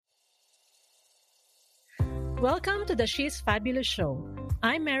Welcome to the She's Fabulous Show.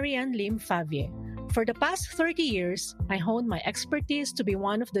 I'm Marianne Lim Favier. For the past 30 years, I honed my expertise to be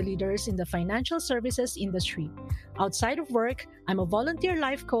one of the leaders in the financial services industry. Outside of work, I'm a volunteer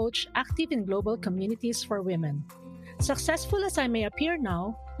life coach active in global communities for women. Successful as I may appear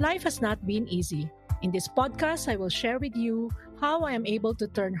now, life has not been easy. In this podcast, I will share with you how I am able to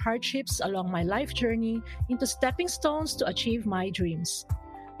turn hardships along my life journey into stepping stones to achieve my dreams.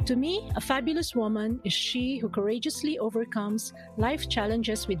 To me, a fabulous woman is she who courageously overcomes life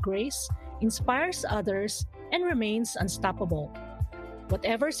challenges with grace, inspires others, and remains unstoppable.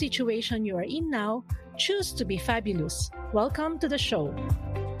 Whatever situation you are in now, choose to be fabulous. Welcome to the show.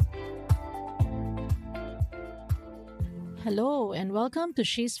 Hello, and welcome to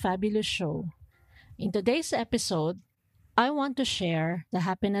She's Fabulous Show. In today's episode, I want to share the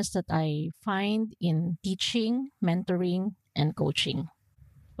happiness that I find in teaching, mentoring, and coaching.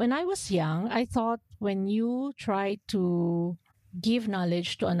 When I was young, I thought when you try to give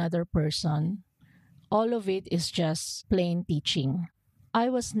knowledge to another person, all of it is just plain teaching. I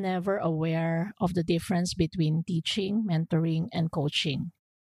was never aware of the difference between teaching, mentoring, and coaching.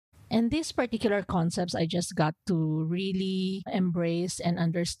 And these particular concepts I just got to really embrace and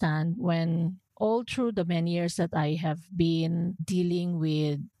understand when all through the many years that I have been dealing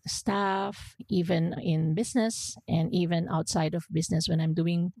with staff, even in business and even outside of business when I'm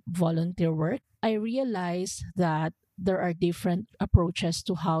doing volunteer work, I realized that there are different approaches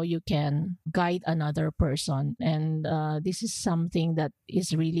to how you can guide another person. And this is something that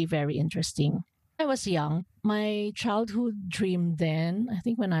is really very interesting. I was young. My childhood dream then, I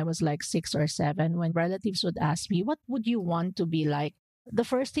think when I was like 6 or 7, when relatives would ask me, what would you want to be like? The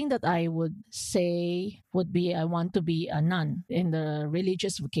first thing that I would say would be, I want to be a nun in the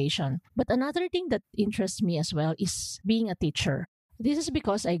religious vocation. But another thing that interests me as well is being a teacher. This is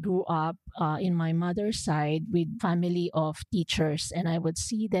because I grew up in my mother's side with family of teachers, and I would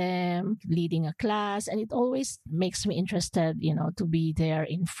see them leading a class, and it always makes me interested, to be there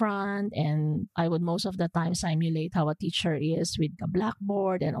in front. And I would most of the time simulate how a teacher is with a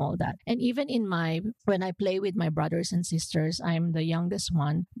blackboard and all that. And even when I play with my brothers and sisters, I'm the youngest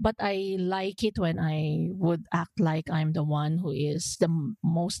one, but I like it when I would act like I'm the one who is the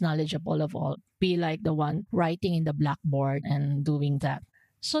most knowledgeable of all, be like the one writing in the blackboard and doing that.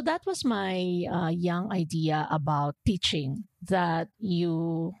 So that was my young idea about teaching, that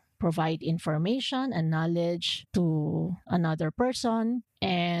you provide information and knowledge to another person.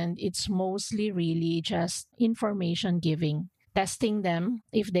 And it's mostly really just information giving, testing them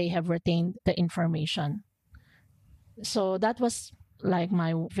if they have retained the information. So that was like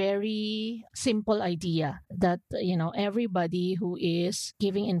my very simple idea that everybody who is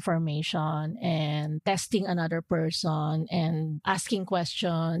giving information and testing another person and asking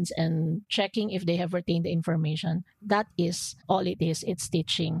questions and checking if they have retained the information, that is all it is. It's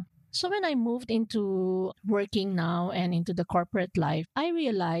teaching. So when I moved into working now and into the corporate life, I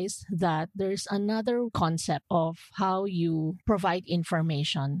realized that there's another concept of how you provide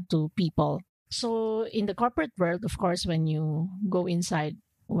information to people. So in the corporate world, of course, when you go inside,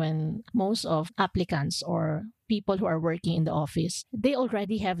 when most of applicants or people who are working in the office, they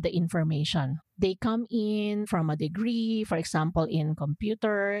already have the information. They come in from a degree, for example, in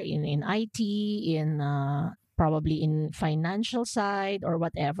computer, in IT, in probably in financial side or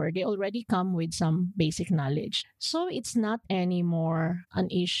whatever. They already come with some basic knowledge. So it's not anymore an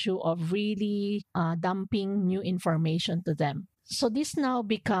issue of really dumping new information to them. So this now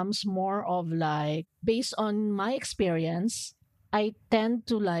becomes more of like, based on my experience, I tend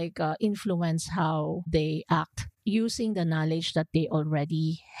to influence how they act using the knowledge that they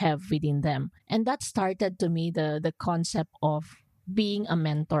already have within them. And that started to me the concept of being a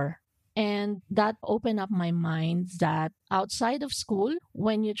mentor. And that opened up my mind that outside of school,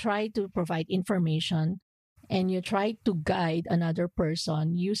 when you try to provide information and you try to guide another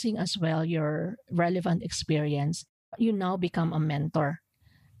person using as well your relevant experience, you now become a mentor.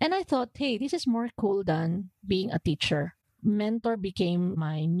 And I thought, hey, this is more cool than being a teacher. Mentor became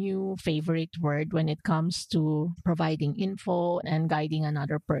my new favorite word when it comes to providing info and guiding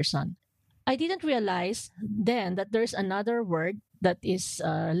another person. I didn't realize then that there's another word that is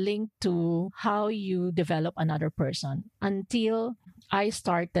linked to how you develop another person until I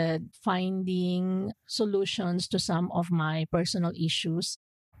started finding solutions to some of my personal issues,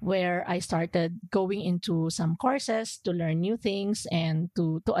 where I started going into some courses to learn new things and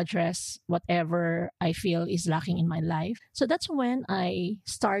to address whatever I feel is lacking in my life. So that's when I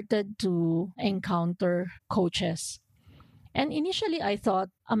started to encounter coaches. And initially, I thought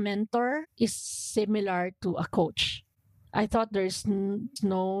a mentor is similar to a coach. I thought there's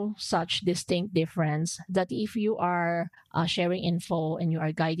no such distinct difference that if you are sharing info and you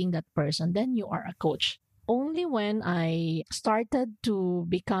are guiding that person, then you are a coach. Only when I started to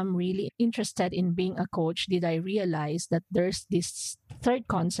become really interested in being a coach did I realize that there's this third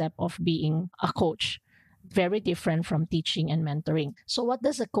concept of being a coach, very different from teaching and mentoring. So, what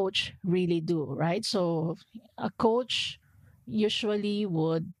does a coach really do, right? So, a coach usually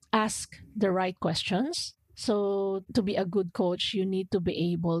would ask the right questions. So, to be a good coach, you need to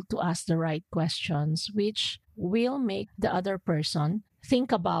be able to ask the right questions, which will make the other person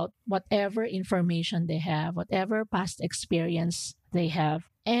think about whatever information they have, whatever past experience they have,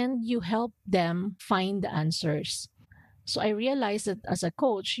 and you help them find the answers. So I realized that as a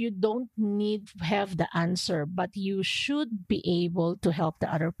coach, you don't need to have the answer, but you should be able to help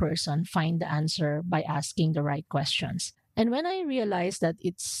the other person find the answer by asking the right questions. And when I realized that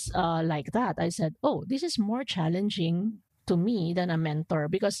it's like that, I said, oh, this is more challenging to me than a mentor,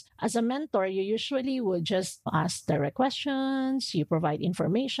 because as a mentor, you usually would just ask direct questions, you provide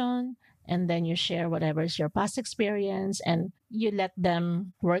information, and then you share whatever's your past experience and you let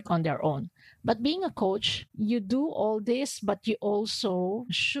them work on their own. But being a coach, you do all this, but you also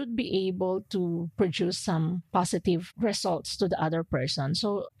should be able to produce some positive results to the other person.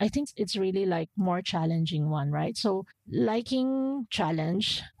 So I think it's really like more challenging one, right? So liking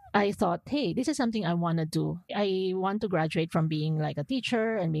challenge, I thought, hey, this is something I want to do. I want to graduate from being like a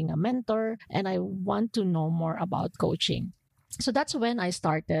teacher and being a mentor, and I want to know more about coaching. So that's when I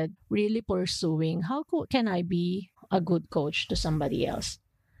started really pursuing can I be a good coach to somebody else.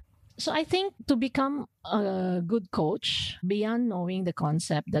 So I think to become a good coach, beyond knowing the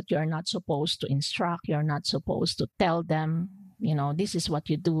concept that you're not supposed to instruct, you're not supposed to tell them, this is what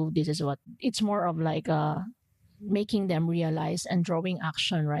you do, this is what it's more of like making them realize and drawing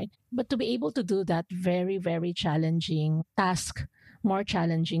action, right? But to be able to do that, very, very challenging task, more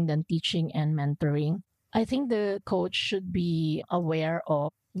challenging than teaching and mentoring. I think the coach should be aware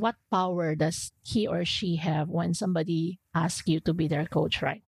of what power does he or she have when somebody asks you to be their coach,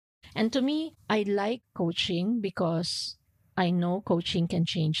 right? And to me, I like coaching because I know coaching can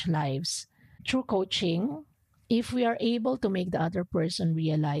change lives. Through coaching, if we are able to make the other person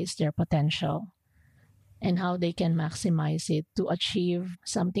realize their potential and how they can maximize it to achieve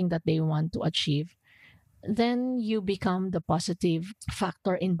something that they want to achieve, then you become the positive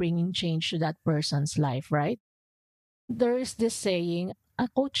factor in bringing change to that person's life, right? There is this saying, a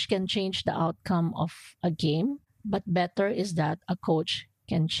coach can change the outcome of a game, but better is that a coach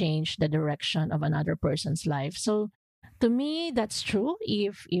can change the direction of another person's life. So to me, that's true.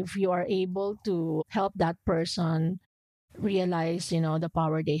 If you are able to help that person realize, the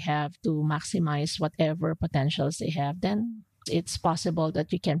power they have to maximize whatever potentials they have, then it's possible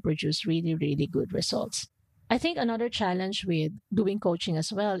that you can produce really, really good results. I think another challenge with doing coaching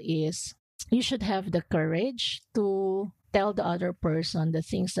as well is you should have the courage to tell the other person the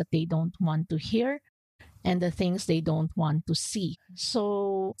things that they don't want to hear and the things they don't want to see.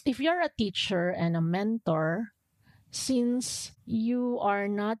 So, if you're a teacher and a mentor, since you are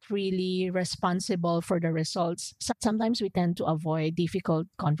not really responsible for the results, sometimes we tend to avoid difficult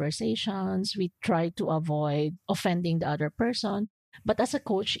conversations. We try to avoid offending the other person. But as a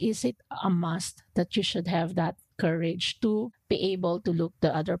coach, is it a must that you should have that courage to be able to look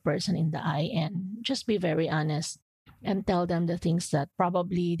the other person in the eye and just be very honest and tell them the things that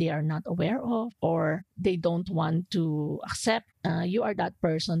probably they are not aware of or they don't want to accept? You are that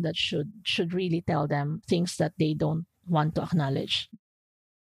person that should really tell them things that they don't want to acknowledge.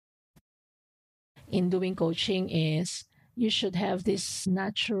 In doing coaching is you should have this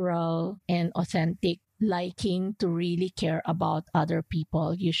natural and authentic liking to really care about other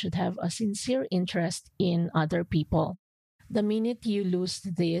people. You should have a sincere interest in other people. The minute you lose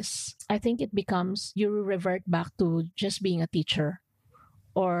this, I think it becomes you revert back to just being a teacher,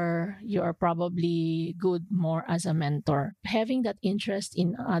 or you are probably good more as a mentor. Having that interest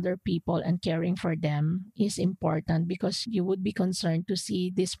in other people and caring for them is important because you would be concerned to see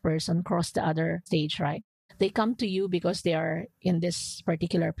this person cross the other stage, right? They come to you because they are in this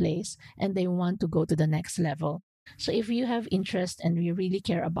particular place and they want to go to the next level. So if you have interest and you really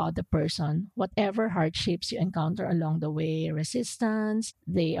care about the person, whatever hardships you encounter along the way, resistance,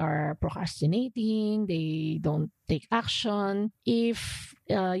 they are procrastinating, they don't take action. If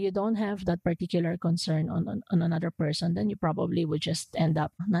you don't have that particular concern on another person, then you probably would just end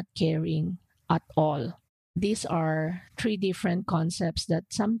up not caring at all. These are three different concepts that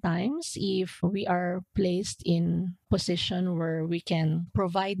sometimes if we are placed in position where we can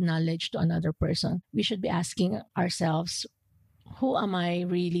provide knowledge to another person, we should be asking ourselves, who am I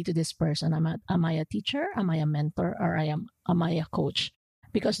really to this person? Am I a teacher? Am I a mentor? Or am I a coach?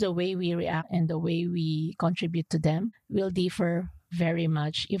 Because the way we react and the way we contribute to them will differ very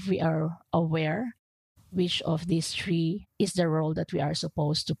much if we are aware which of these three is the role that we are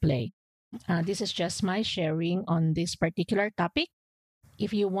supposed to play. This is just my sharing on this particular topic.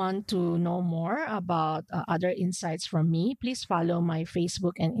 If you want to know more about other insights from me, please follow my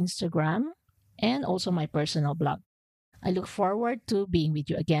Facebook and Instagram and also my personal blog. I look forward to being with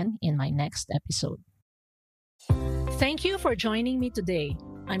you again in my next episode. Thank you for joining me today.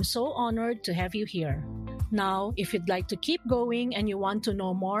 I'm so honored to have you here. Now, if you'd like to keep going and you want to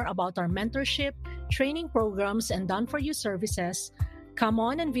know more about our mentorship, training programs, and done for you services, come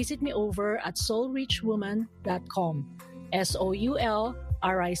on and visit me over at soulrichwoman.com.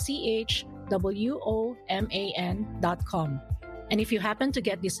 soulrichwoman.com. And if you happen to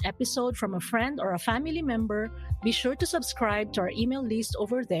get this episode from a friend or a family member, be sure to subscribe to our email list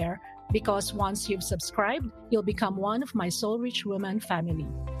over there, because once you've subscribed, you'll become one of my Soul Rich Woman family.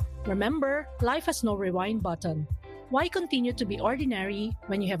 Remember, life has no rewind button. Why continue to be ordinary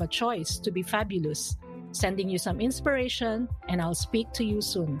when you have a choice to be fabulous? Sending you some inspiration, and I'll speak to you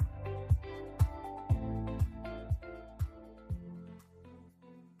soon.